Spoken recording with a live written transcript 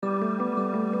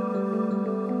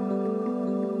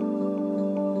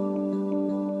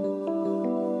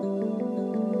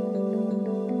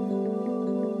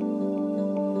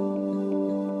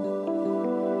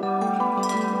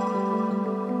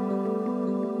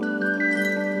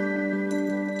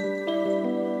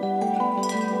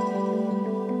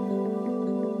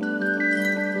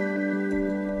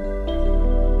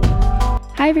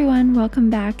everyone, welcome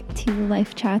back to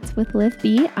Life Chats with Liv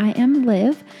B. I am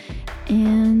Liv,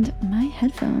 and my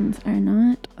headphones are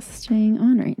not staying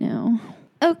on right now.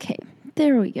 Okay,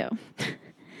 there we go.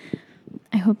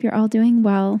 I hope you're all doing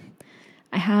well.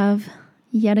 I have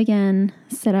yet again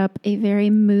set up a very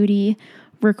moody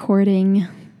recording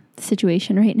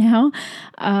situation right now.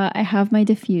 I have my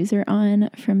diffuser on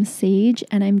from Sage,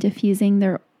 and I'm diffusing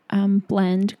their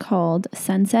blend called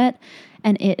Sunset,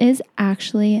 and it is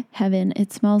actually heaven.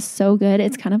 It smells so good.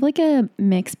 It's kind of like a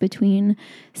mix between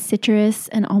citrus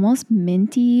and almost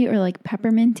minty or like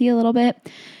pepperminty a little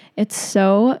bit. It's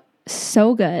so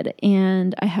good.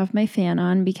 And I have my fan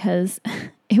on because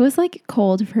it was like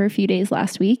cold for a few days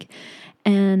last week,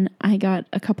 and I got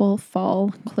a couple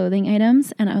fall clothing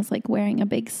items, and I was like wearing a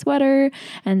big sweater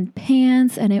and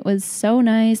pants, and it was so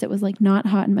nice. It was like not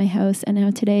hot in my house. And now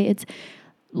today it's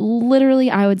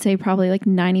literally, I would say probably like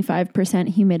 95%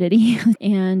 humidity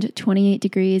and 28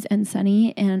 degrees and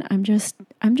sunny. And I'm just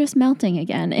melting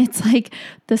again. It's like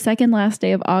the second last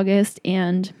day of August,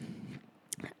 and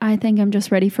I think I'm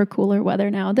just ready for cooler weather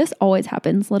now. This always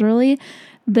happens. Literally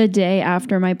the day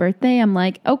after my birthday, I'm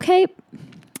like, okay,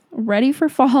 ready for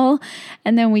fall.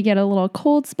 And then we get a little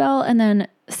cold spell, and then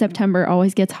September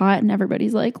always gets hot, and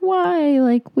everybody's like, why?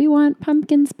 Like, we want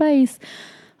pumpkin spice.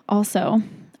 Also,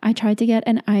 I tried to get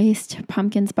an iced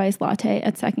pumpkin spice latte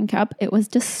at Second Cup. It was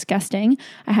disgusting.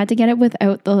 I had to get it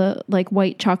without the like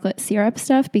white chocolate syrup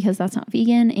stuff because that's not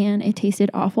vegan, and it tasted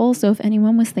awful. So if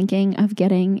anyone was thinking of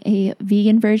getting a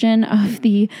vegan version of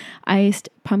the iced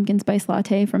pumpkin spice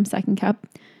latte from Second Cup,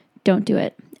 don't do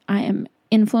it. I am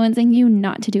influencing you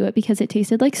not to do it because it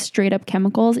tasted like straight up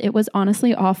chemicals. It was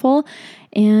honestly awful,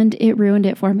 and it ruined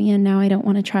it for me. And now I don't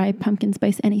want to try pumpkin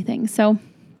spice anything. So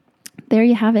there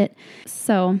you have it.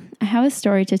 So I have a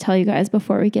story to tell you guys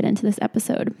before we get into this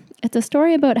episode. It's a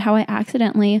story about how I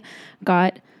accidentally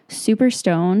got super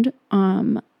stoned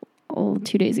 2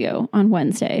 days ago on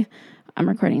Wednesday. I'm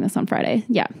recording this on Friday.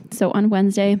 Yeah. So on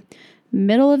Wednesday,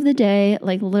 middle of the day,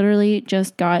 like literally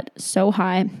just got so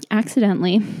high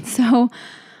accidentally. So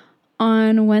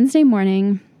on Wednesday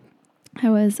morning, I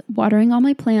was watering all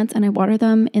my plants, and I water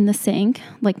them in the sink,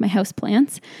 like my house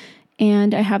plants.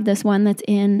 And I have this one that's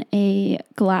in a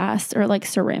glass or like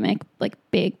ceramic, like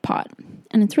big pot.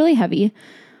 And it's really heavy,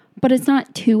 but it's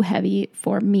not too heavy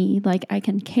for me. Like, I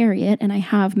can carry it. And I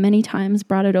have many times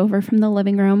brought it over from the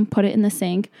living room, put it in the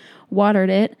sink,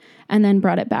 watered it, and then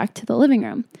brought it back to the living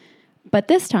room. But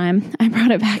this time I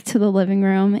brought it back to the living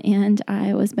room, and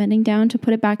I was bending down to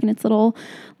put it back in its little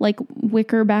like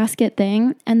wicker basket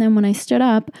thing. And then when I stood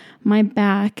up, my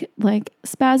back like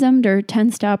spasmed or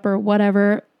tensed up or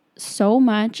whatever so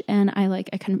much, and I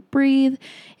couldn't breathe.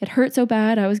 It hurt so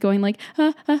bad. I was going like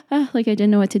like I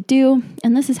didn't know what to do.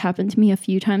 And this has happened to me a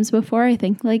few times before. I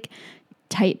think like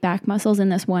tight back muscles in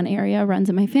this one area runs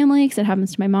in my family because it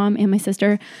happens to my mom and my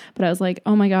sister. But I was like,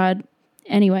 oh my God.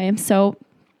 Anyway, so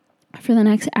for the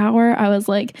next hour, I was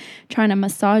like trying to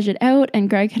massage it out, and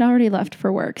Greg had already left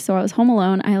for work. So I was home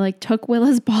alone. I like took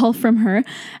Willa's ball from her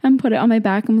and put it on my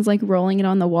back and was like rolling it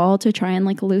on the wall to try and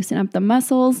like loosen up the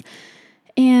muscles.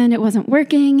 And it wasn't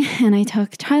working, and I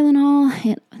took Tylenol.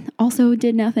 It also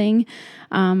did nothing.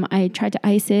 I tried to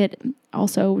ice it,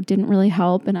 also didn't really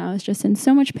help, and I was just in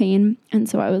so much pain. And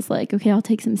so I was like, okay, I'll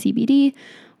take some CBD.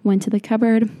 Went to the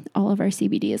cupboard. All of our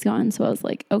CBD is gone. So I was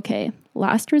like, okay,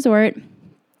 last resort.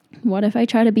 What if I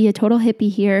try to be a total hippie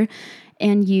here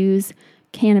and use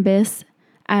cannabis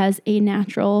as a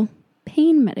natural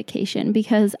pain medication?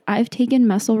 Because I've taken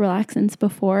muscle relaxants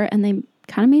before, and they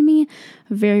kind of made me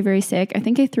very, very sick. I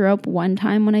think I threw up one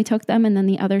time when I took them, and then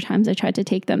the other times I tried to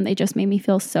take them, they just made me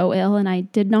feel so ill, and I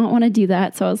did not want to do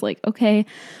that. So I was like, okay.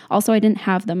 Also, I didn't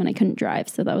have them, and I couldn't drive,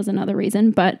 so that was another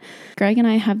reason. But Greg and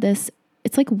I have this,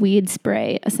 it's like weed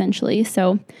spray, essentially.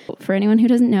 So for anyone who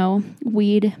doesn't know,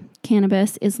 weed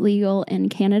cannabis is legal in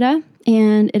Canada,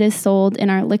 and it is sold in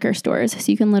our liquor stores. So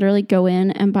you can literally go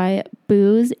in and buy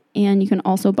booze, and you can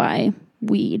also buy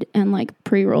weed and like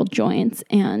pre-rolled joints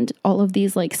and all of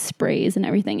these like sprays and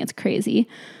everything. It's crazy.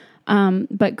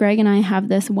 But Greg and I have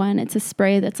this one. It's a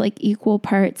spray that's like equal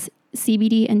parts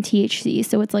CBD and THC.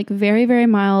 So it's like very, very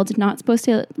mild, not supposed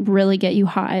to really get you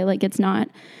high. Like, it's not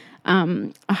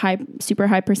a super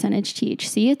high percentage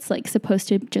THC. It's like supposed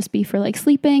to just be for like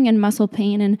sleeping and muscle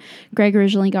pain. And Greg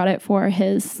originally got it for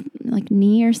his like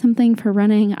knee or something for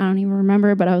running. I don't even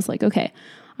remember, but I was like, okay,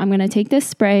 I'm going to take this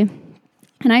spray.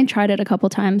 And I tried it a couple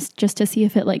times just to see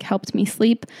if it like helped me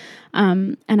sleep.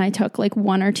 And I took like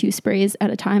 1 or 2 sprays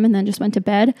at a time and then just went to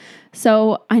bed.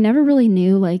 So I never really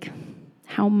knew like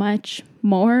how much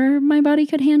more my body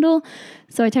could handle.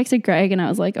 So I texted Greg and I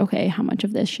was like, okay, how much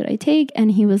of this should I take?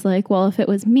 And he was like, well, if it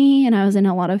was me and I was in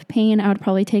a lot of pain, I would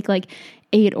probably take like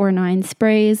 8 or 9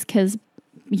 sprays, because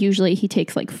usually he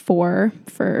takes like 4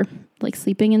 for like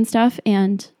sleeping and stuff.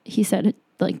 And he said it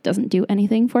like doesn't do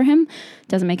anything for him,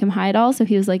 doesn't make him high at all. So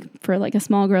he was like, for like a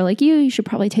small girl like you should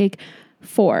probably take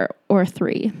 4 or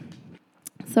 3.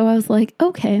 So I was like,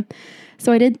 okay.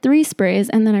 So I did 3 sprays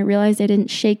and then I realized I didn't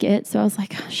shake it. So I was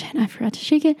like, oh shit, I forgot to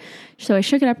shake it. So I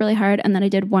shook it up really hard and then I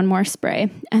did 1 more spray.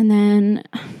 And then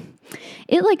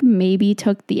it like maybe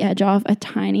took the edge off a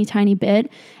tiny, tiny bit.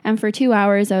 And for 2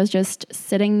 hours, I was just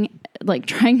sitting, like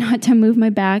trying not to move my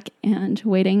back and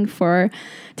waiting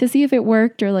to see if it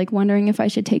worked, or like wondering if I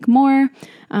should take more.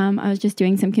 I was just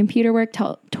doing some computer work,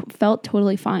 felt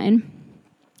totally fine.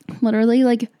 Literally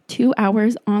like 2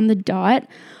 hours on the dot,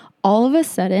 all of a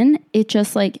sudden it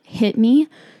just like hit me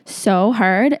so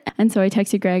hard. And so I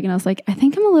texted Greg and I was like, I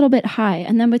think I'm a little bit high.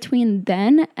 And then between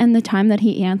then and the time that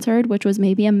he answered, which was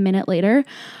maybe a minute later,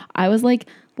 I was like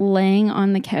laying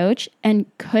on the couch and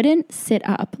couldn't sit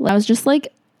up. I was just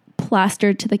like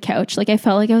plastered to the couch. Like I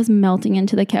felt like I was melting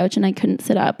into the couch and I couldn't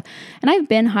sit up. And I've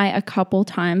been high a couple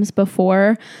times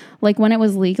before. Like when it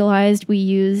was legalized, we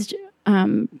used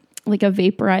like a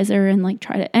vaporizer and like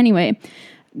tried it. Anyway,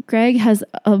 Greg has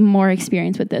a more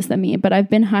experience with this than me, but I've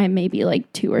been high maybe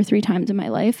like 2 or 3 times in my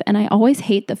life. And I always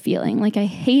hate the feeling. Like I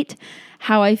hate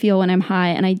how I feel when I'm high,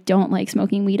 and I don't like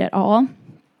smoking weed at all.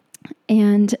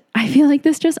 And I feel like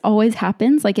this just always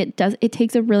happens. Like it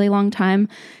takes a really long time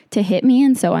to hit me.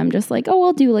 And so I'm just like, oh,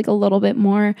 I'll do like a little bit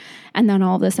more. And then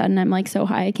all of a sudden I'm like so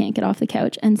high, I can't get off the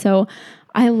couch. And so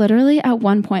I literally at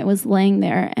one point was laying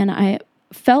there and I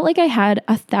felt like I had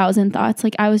 1,000 thoughts.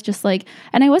 Like I was just like,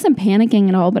 and I wasn't panicking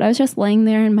at all, but I was just laying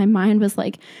there and my mind was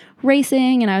like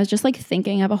racing and I was just like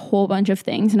thinking of a whole bunch of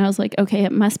things. And I was like, okay,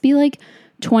 it must be like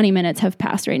 20 minutes have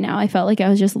passed right now. I felt like I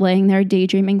was just laying there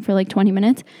daydreaming for like 20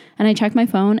 minutes. And I checked my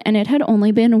phone and it had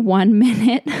only been 1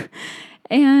 minute.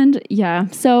 And yeah,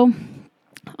 so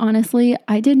honestly,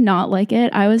 I did not like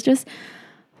it. I was just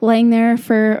laying there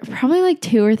for probably like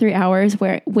 2 or 3 hours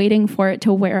waiting for it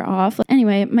to wear off.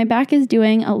 Anyway, my back is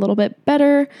doing a little bit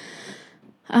better.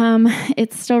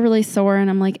 It's still really sore and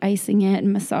I'm like icing it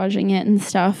and massaging it and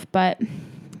stuff. But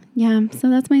yeah, so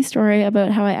that's my story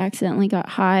about how I accidentally got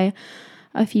high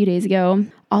a few days ago.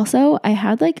 Also, I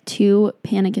had like 2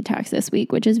 panic attacks this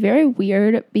week, which is very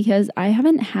weird because I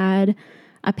haven't had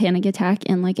a panic attack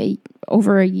in like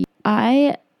over a year.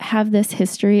 I have this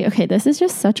history. Okay, this is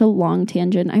just such a long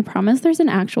tangent. I promise there's an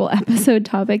actual episode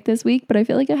topic this week, but I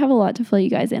feel like I have a lot to fill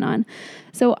you guys in on.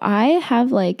 So I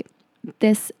have like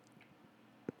this,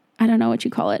 I don't know what you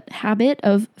call it, habit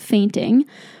of fainting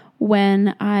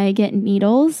when I get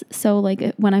needles. So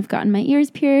like when I've gotten my ears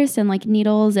pierced and like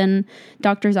needles and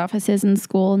doctor's offices and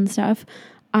school and stuff,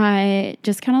 I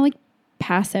just kind of like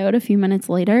pass out a few minutes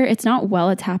later. It's not while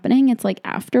it's happening, it's like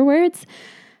afterwards.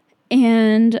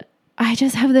 And I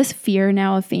just have this fear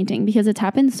now of fainting because it's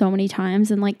happened so many times,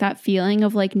 and like that feeling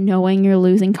of like knowing you're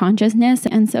losing consciousness.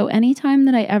 And so anytime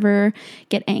that I ever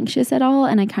get anxious at all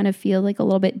and I kind of feel like a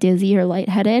little bit dizzy or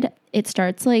lightheaded, it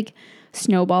starts like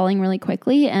snowballing really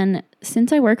quickly. And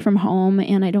since I work from home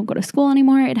and I don't go to school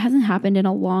anymore, it hasn't happened in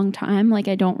a long time. Like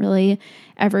I don't really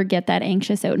ever get that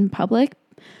anxious out in public.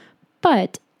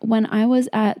 But when I was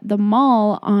at the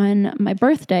mall on my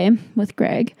birthday with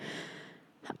Greg,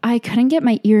 I couldn't get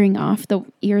my earring off, the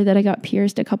ear that I got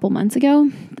pierced a couple months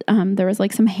ago. There was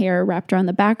like some hair wrapped around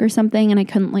the back or something, and I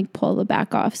couldn't like pull the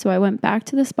back off. So I went back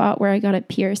to the spot where I got it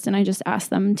pierced and I just asked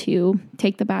them to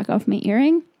take the back off my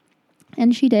earring.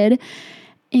 And she did.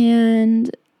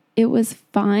 And it was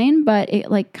fine, but it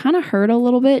like kind of hurt a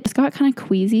little bit. Just got kind of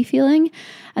queasy feeling.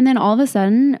 And then all of a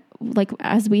sudden, like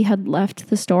as we had left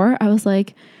the store, I was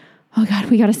like, oh God,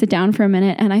 we got to sit down for a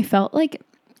minute. And I felt like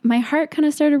my heart kind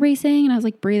of started racing and I was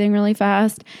like breathing really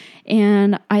fast.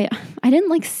 And I didn't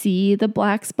like see the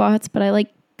black spots, but I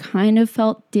like kind of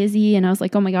felt dizzy and I was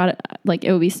like, oh my God, like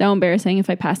it would be so embarrassing if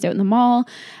I passed out in the mall.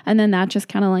 And then that just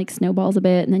kind of like snowballs a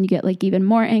bit and then you get like even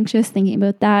more anxious thinking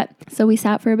about that. So we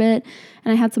sat for a bit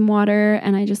and I had some water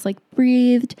and I just like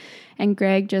breathed, and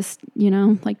Greg just,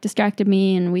 like distracted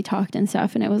me and we talked and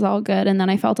stuff and it was all good. And then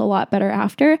I felt a lot better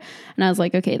after and I was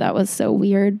like, okay, that was so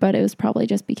weird, but it was probably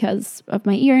just because of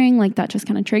my earring. Like that just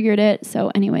kind of triggered it.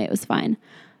 So anyway, it was fine.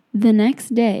 The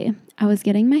next day, I was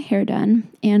getting my hair done,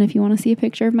 and if you want to see a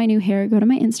picture of my new hair, go to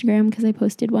my Instagram because I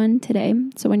posted one today.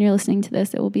 So when you're listening to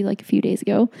this, it will be like a few days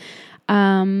ago.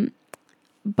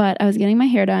 But I was getting my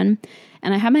hair done,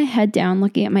 and I had my head down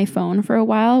looking at my phone for a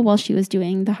while she was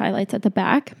doing the highlights at the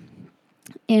back.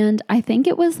 And I think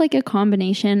it was like a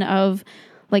combination of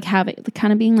like having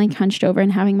kind of being like hunched over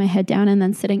and having my head down and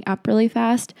then sitting up really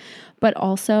fast, but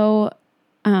also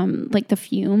like the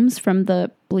fumes from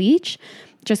the bleach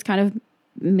just kind of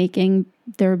making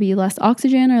there be less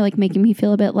oxygen or like making me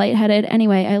feel a bit lightheaded.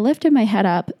 Anyway, I lifted my head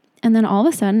up and then all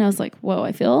of a sudden I was like, whoa,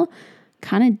 I feel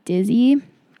kind of dizzy.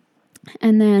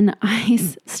 And then I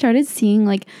started seeing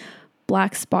like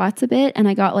black spots a bit, and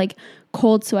I got like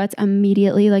cold sweats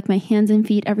immediately, like my hands and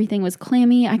feet, everything was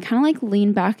clammy. I kind of like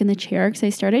leaned back in the chair because I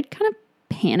started kind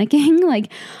of panicking.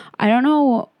 Like, I don't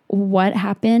know what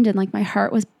happened, and like my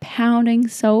heart was pounding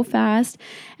so fast,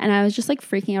 and I was just like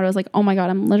freaking out. I was like, oh my God,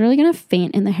 I'm literally gonna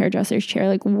faint in the hairdresser's chair.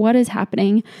 Like, what is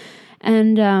happening?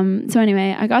 And so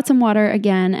anyway, I got some water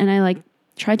again, and I like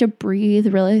tried to breathe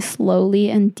really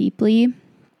slowly and deeply.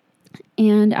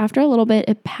 And after a little bit,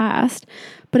 it passed,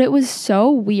 but it was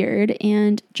so weird.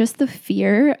 And just the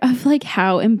fear of like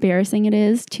how embarrassing it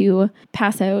is to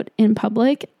pass out in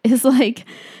public is like,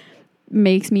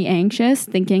 makes me anxious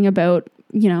thinking about,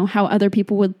 you know, how other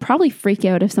people would probably freak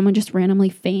out if someone just randomly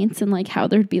faints, and like how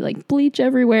there'd be like bleach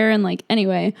everywhere. And like,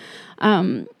 anyway,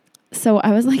 so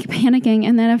I was like panicking.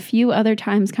 And then a few other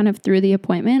times kind of through the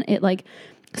appointment, it like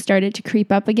started to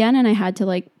creep up again. And I had to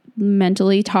like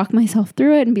mentally talk myself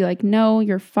through it and be like, no,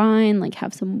 you're fine. Like,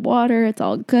 have some water. It's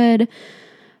all good.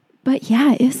 But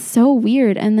yeah, it's so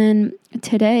weird. And then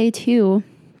today too,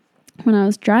 when I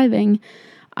was driving,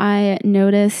 I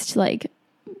noticed like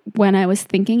when I was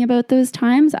thinking about those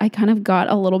times, I kind of got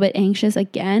a little bit anxious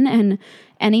again. And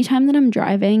anytime that I'm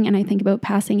driving and I think about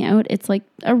passing out, it's like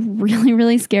a really,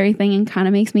 really scary thing and kind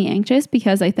of makes me anxious,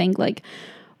 because I think like,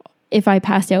 if I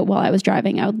passed out while I was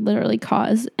driving, I would literally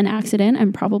cause an accident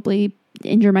and probably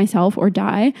injure myself or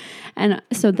die. And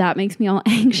so that makes me all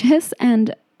anxious.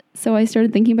 And so I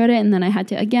started thinking about it, and then I had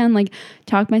to, again, like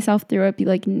talk myself through it, be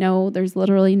like, no, there's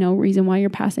literally no reason why you're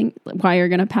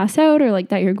going to pass out, or like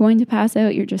that you're going to pass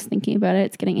out. You're just thinking about it.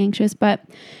 It's getting anxious. But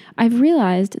I've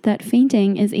realized that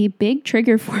fainting is a big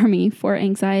trigger for me for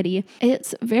anxiety.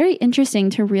 It's very interesting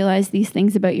to realize these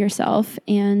things about yourself,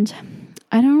 and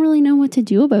I don't really know what to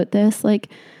do about this. Like,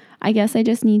 I guess I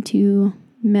just need to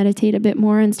meditate a bit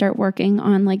more and start working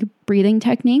on like breathing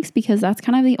techniques, because that's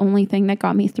kind of the only thing that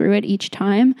got me through it each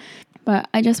time. But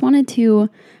I just wanted to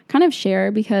kind of share,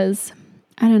 because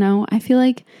I don't know, I feel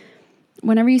like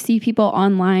whenever you see people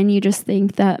online, you just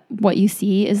think that what you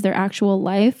see is their actual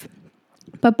life.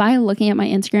 But by looking at my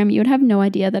Instagram, you would have no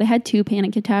idea that I had 2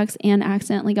 panic attacks and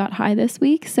accidentally got high this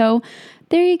week. So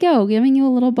there you go, giving you a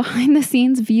little behind the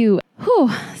scenes view.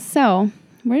 Whew. So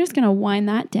we're just going to wind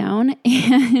that down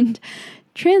and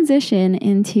transition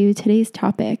into today's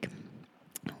topic,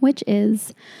 which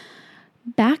is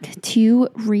back to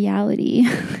reality.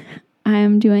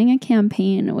 I'm doing a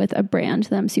campaign with a brand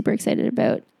that I'm super excited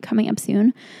about coming up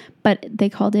soon, but they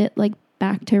called it like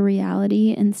back to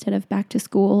reality instead of back to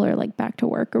school or like back to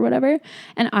work or whatever.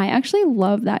 And I actually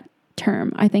love that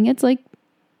term. I think it's like,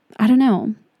 I don't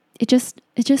know, it just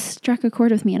struck a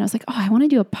chord with me, and I was like, oh, I want to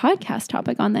do a podcast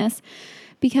topic on this,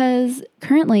 because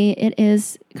currently it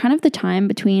is kind of the time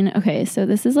between, okay, so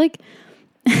this is like,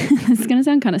 this is going to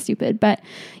sound kind of stupid, but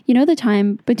you know, the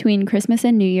time between Christmas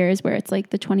and New Year's, where it's like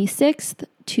the 26th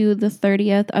to the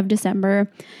 30th of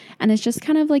December. And it's just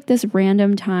kind of like this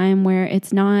random time where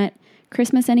it's not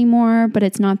Christmas anymore, but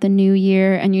it's not the new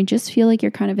year, and you just feel like you're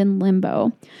kind of in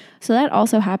limbo. So that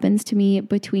also happens to me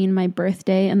between my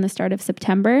birthday and the start of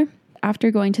September.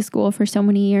 After going to school for so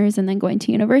many years and then going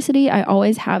to university, I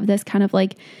always have this kind of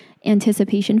like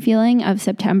anticipation feeling of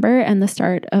September and the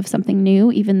start of something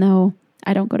new, even though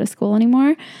I don't go to school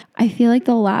anymore. I feel like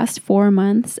the last 4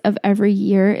 months of every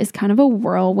year is kind of a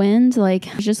whirlwind. Like,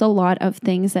 there's just a lot of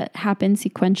things that happen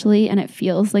sequentially, and it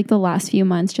feels like the last few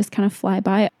months just kind of fly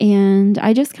by. And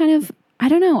I just kind of, I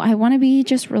don't know, I want to be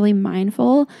just really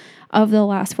mindful of the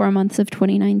last 4 months of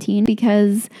 2019,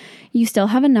 because you still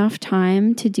have enough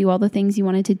time to do all the things you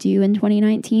wanted to do in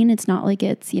 2019. It's not like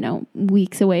it's, you know,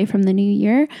 weeks away from the new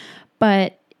year,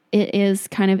 but it is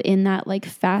kind of in that like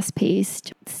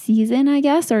fast-paced season, I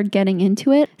guess, or getting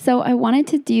into it. So I wanted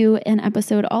to do an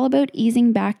episode all about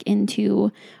easing back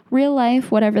into real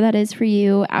life, whatever that is for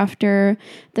you, after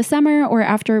the summer or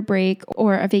after a break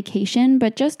or a vacation,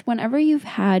 but just whenever you've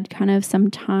had kind of some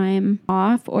time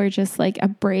off or just like a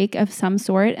break of some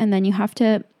sort, and then you have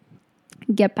to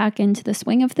get back into the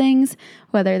swing of things,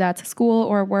 whether that's school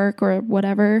or work or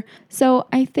whatever. So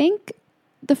I think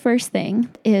the first thing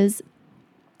is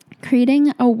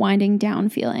creating a winding down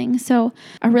feeling. So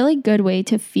a really good way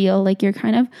to feel like you're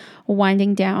kind of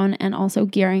winding down and also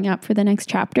gearing up for the next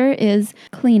chapter is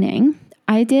cleaning.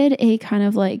 I did a kind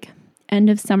of like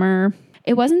end of summer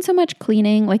it wasn't so much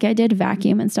cleaning, like I did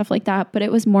vacuum and stuff like that, but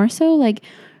it was more so like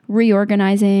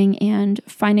reorganizing and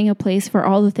finding a place for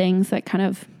all the things that kind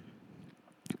of,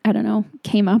 I don't know,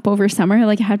 came up over summer.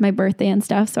 Like I had my birthday and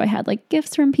stuff, so I had like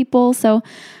gifts from people. So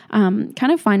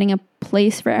kind of finding a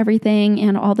place for everything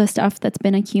and all the stuff that's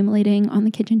been accumulating on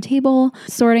the kitchen table,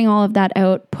 sorting all of that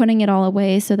out, putting it all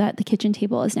away so that the kitchen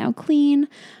table is now clean.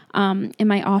 In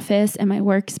my office and my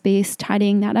workspace,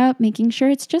 tidying that up, making sure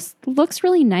it's just looks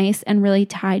really nice and really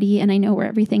tidy and I know where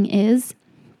everything is.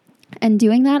 And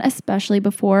doing that, especially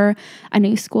before a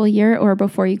new school year or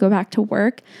before you go back to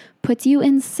work, puts you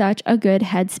in such a good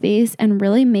headspace and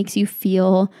really makes you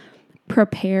feel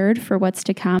prepared for what's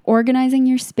to come. Organizing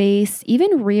your space,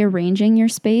 even rearranging your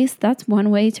space, that's one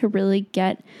way to really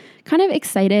get kind of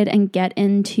excited and get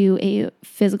into a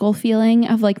physical feeling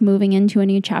of like moving into a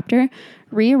new chapter.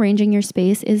 Rearranging your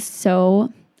space is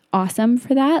so awesome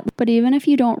for that. But even if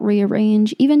you don't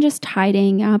rearrange, even just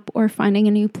tidying up or finding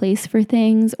a new place for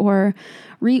things or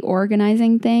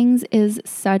reorganizing things is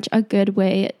such a good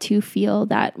way to feel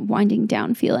that winding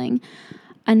down feeling.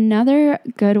 Another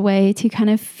good way to kind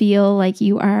of feel like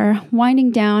you are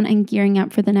winding down and gearing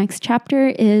up for the next chapter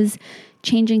is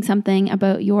changing something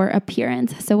about your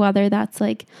appearance. So whether that's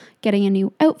like getting a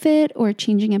new outfit or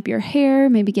changing up your hair,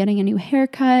 maybe getting a new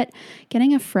haircut,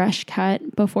 getting a fresh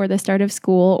cut before the start of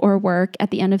school or work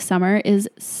at the end of summer is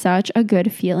such a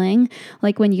good feeling.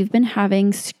 Like when you've been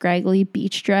having scraggly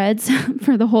beach dreads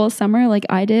for the whole summer like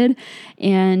I did,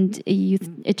 and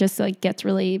it just like gets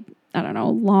really, I don't know,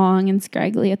 long and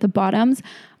scraggly at the bottoms.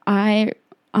 I,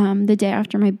 the day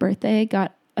after my birthday,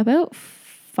 got about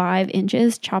 5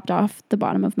 inches chopped off the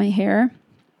bottom of my hair.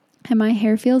 And my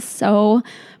hair feels so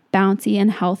bouncy and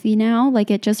healthy now.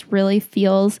 Like it just really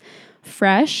feels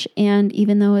fresh. And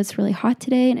even though it's really hot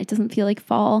today and it doesn't feel like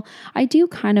fall, I do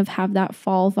kind of have that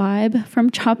fall vibe from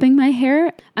chopping my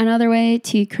hair. Another way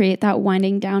to create that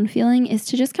winding down feeling is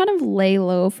to just kind of lay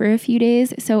low for a few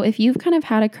days. So if you've kind of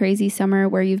had a crazy summer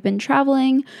where you've been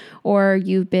traveling or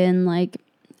you've been like,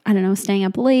 I don't know, staying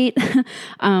up late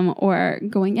or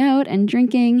going out and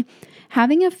drinking,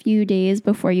 having a few days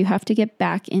before you have to get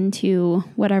back into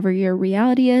whatever your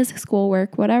reality is,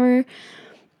 schoolwork, whatever,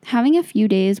 having a few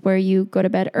days where you go to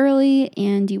bed early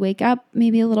and you wake up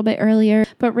maybe a little bit earlier,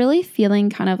 but really feeling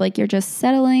kind of like you're just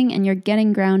settling and you're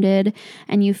getting grounded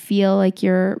and you feel like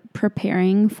you're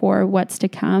preparing for what's to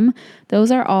come.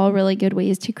 Those are all really good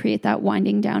ways to create that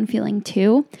winding down feeling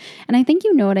too. And I think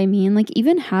you know what I mean. Like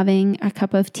even having a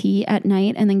cup of tea at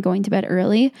night and then going to bed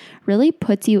early really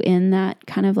puts you in that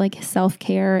kind of like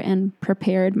self-care and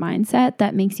prepared mindset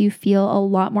that makes you feel a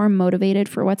lot more motivated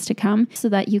for what's to come so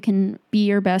that you can be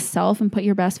your best self and put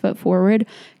your best foot forward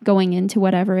going into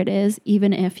whatever it is,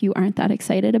 even if you aren't that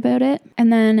excited about it.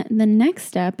 And then the next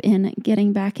step in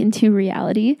getting back into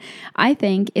reality, I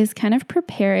think, is kind of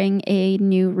preparing a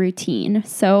new routine.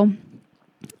 So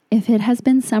if it has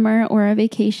been summer or a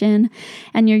vacation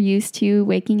and you're used to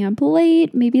waking up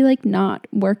late, maybe like not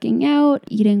working out,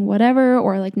 eating whatever,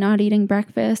 or like not eating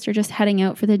breakfast or just heading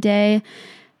out for the day,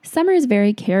 summer is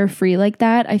very carefree like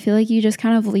that. I feel like you just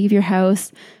kind of leave your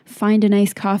house, find a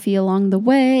nice coffee along the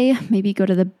way, maybe go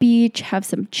to the beach, have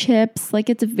some chips. Like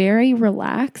it's very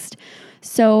relaxed.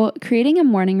 So creating a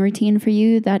morning routine for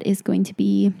you that is going to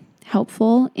be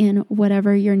helpful in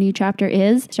whatever your new chapter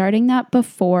is, starting that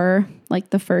before like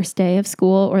the first day of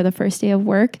school or the first day of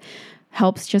work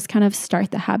helps just kind of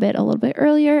start the habit a little bit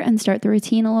earlier and start the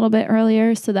routine a little bit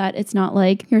earlier so that it's not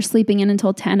like you're sleeping in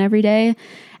until 10 every day.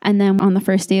 And then on the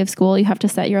first day of school, you have to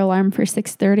set your alarm for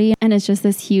 6:30. And it's just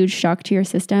this huge shock to your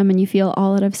system and you feel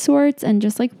all out of sorts and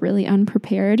just like really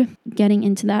unprepared. Getting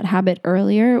into that habit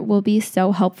earlier will be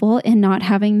so helpful in not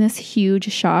having this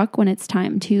huge shock when it's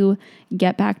time to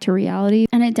get back to reality.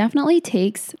 And it definitely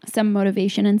takes some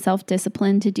motivation and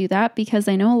self-discipline to do that because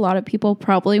I know a lot of people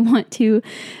probably want to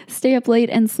stay up late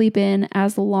and sleep in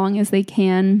as long as they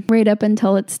can right up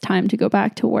until it's time to go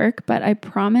back to work. But I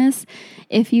promise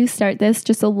if you start this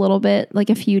just a little bit, like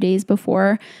a few days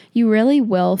before, you really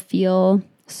will feel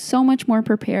so much more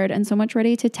prepared and so much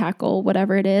ready to tackle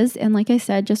whatever it is. And like I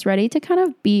said, just ready to kind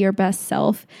of be your best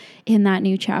self in that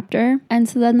new chapter. And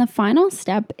so then the final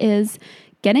step is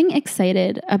getting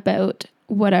excited about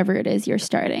whatever it is you're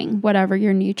starting, whatever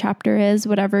your new chapter is,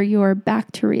 whatever your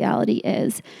back to reality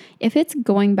is. If it's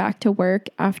going back to work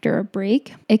after a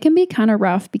break, it can be kind of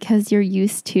rough because you're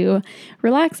used to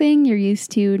relaxing, you're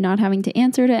used to not having to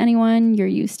answer to anyone, you're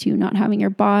used to not having your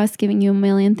boss giving you a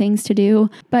million things to do.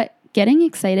 But getting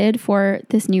excited for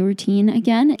this new routine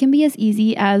again, it can be as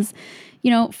easy as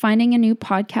finding a new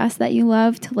podcast that you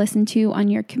love to listen to on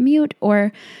your commute,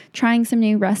 or trying some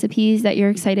new recipes that you're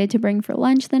excited to bring for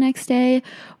lunch the next day,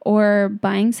 or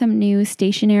buying some new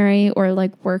stationery or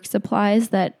like work supplies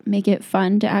that make it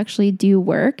fun to actually do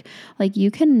work. Like,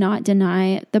 you cannot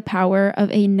deny the power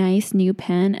of a nice new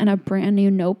pen and a brand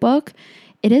new notebook.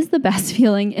 It is the best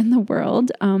feeling in the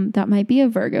world. That might be a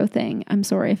Virgo thing. I'm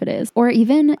sorry if it is. Or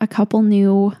even a couple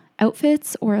new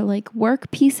outfits or like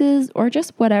work pieces or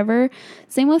just whatever.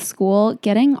 Same with school,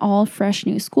 getting all fresh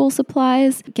new school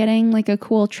supplies, getting like a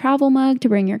cool travel mug to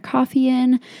bring your coffee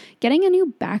in, getting a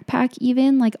new backpack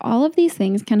even. Like, all of these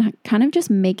things can kind of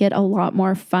just make it a lot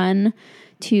more fun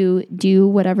to do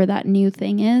whatever that new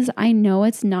thing is. I know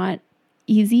it's not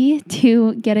easy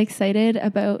to get excited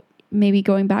about maybe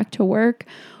going back to work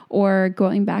or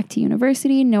going back to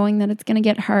university, knowing that it's going to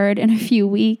get hard in a few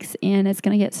weeks and it's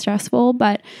going to get stressful,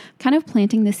 but kind of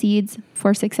planting the seeds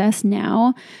for success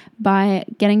now by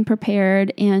getting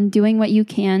prepared and doing what you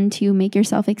can to make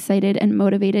yourself excited and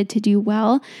motivated to do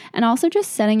well, and also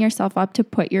just setting yourself up to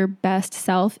put your best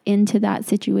self into that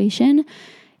situation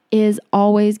is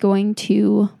always going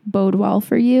to bode well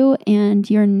for you, and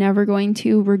you're never going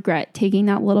to regret taking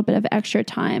that little bit of extra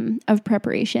time of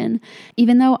preparation.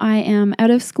 Even though I am out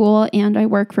of school and I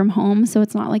work from home, so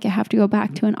it's not like I have to go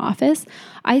back to an office,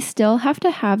 I still have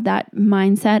to have that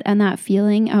mindset and that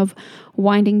feeling of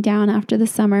winding down after the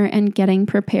summer and getting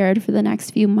prepared for the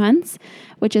next few months,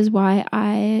 which is why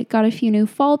I got a few new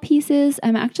fall pieces.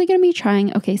 I'm actually going to be trying,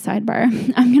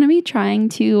 sidebar, I'm going to be trying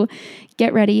to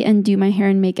get ready and do my hair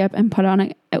and makeup and put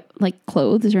on like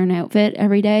clothes or an outfit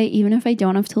every day, even if I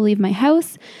don't have to leave my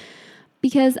house,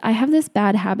 because I have this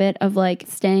bad habit of like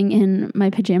staying in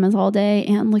my pajamas all day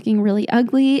and looking really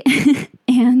ugly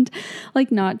and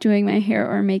like not doing my hair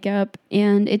or makeup,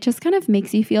 and it just kind of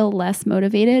makes you feel less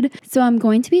motivated. So I'm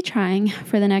going to be trying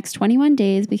for the next 21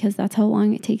 days, because that's how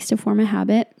long it takes to form a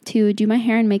habit, to do my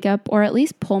hair and makeup, or at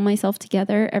least pull myself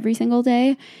together every single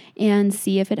day and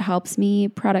see if it helps me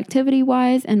productivity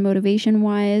wise and motivation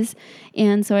wise.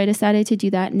 And so I decided to do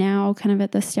that now, kind of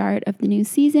at the start of the new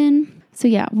season. So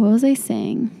yeah, what was I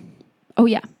saying? Oh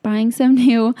yeah, buying some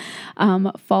new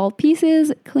fall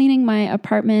pieces, cleaning my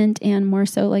apartment and more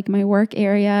so like my work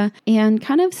area, and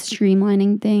kind of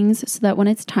streamlining things so that when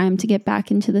it's time to get back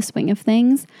into the swing of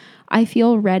things, I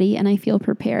feel ready and I feel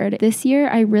prepared. This year,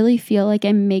 I really feel like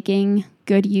I'm making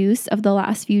good use of the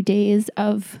last few days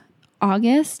of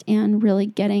August and really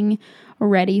getting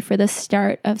ready for the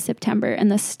start of September and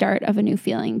the start of a new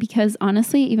feeling, because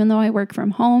honestly, even though I work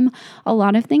from home, a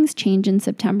lot of things change in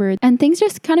September and things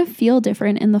just kind of feel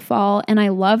different in the fall, and I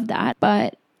love that,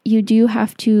 but you do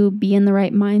have to be in the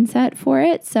right mindset for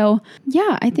it. So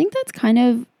yeah, I think that's kind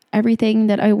of everything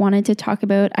that I wanted to talk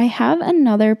about. I have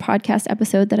another podcast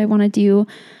episode that I want to do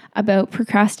about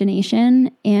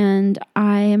procrastination, and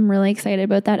I am really excited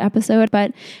about that episode.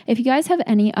 But if you guys have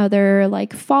any other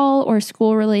like fall or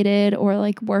school related or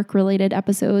like work related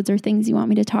episodes or things you want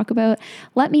me to talk about,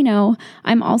 let me know.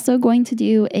 I'm also going to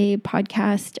do a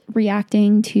podcast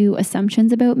reacting to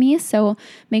assumptions about me, so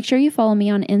make sure you follow me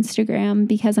on Instagram,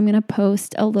 because I'm going to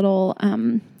post a little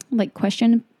like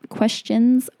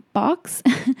questions box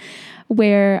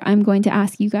where I'm going to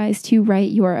ask you guys to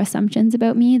write your assumptions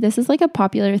about me. This is like a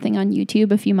popular thing on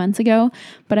YouTube a few months ago,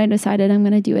 but I decided I'm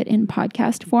going to do it in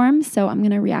podcast form. So I'm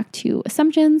going to react to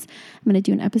assumptions. I'm going to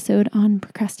do an episode on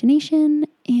procrastination,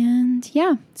 and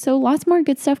yeah, so lots more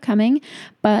good stuff coming.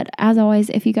 But as always,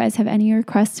 if you guys have any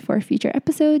requests for future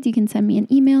episodes, you can send me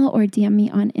an email or DM me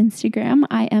on Instagram.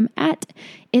 I am at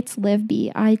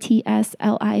itslivb,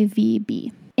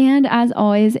 ITSLIVB. And as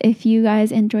always, if you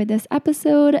guys enjoyed this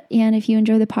episode and if you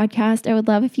enjoy the podcast, I would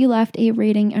love if you left a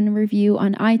rating and review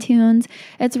on iTunes.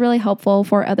 It's really helpful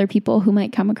for other people who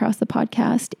might come across the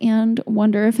podcast and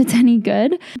wonder if it's any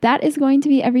good. That is going to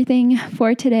be everything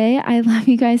for today. I love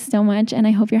you guys so much, and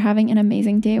I hope you're having an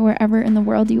amazing day wherever in the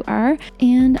world you are.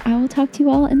 And I will talk to you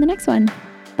all in the next one.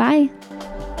 Bye.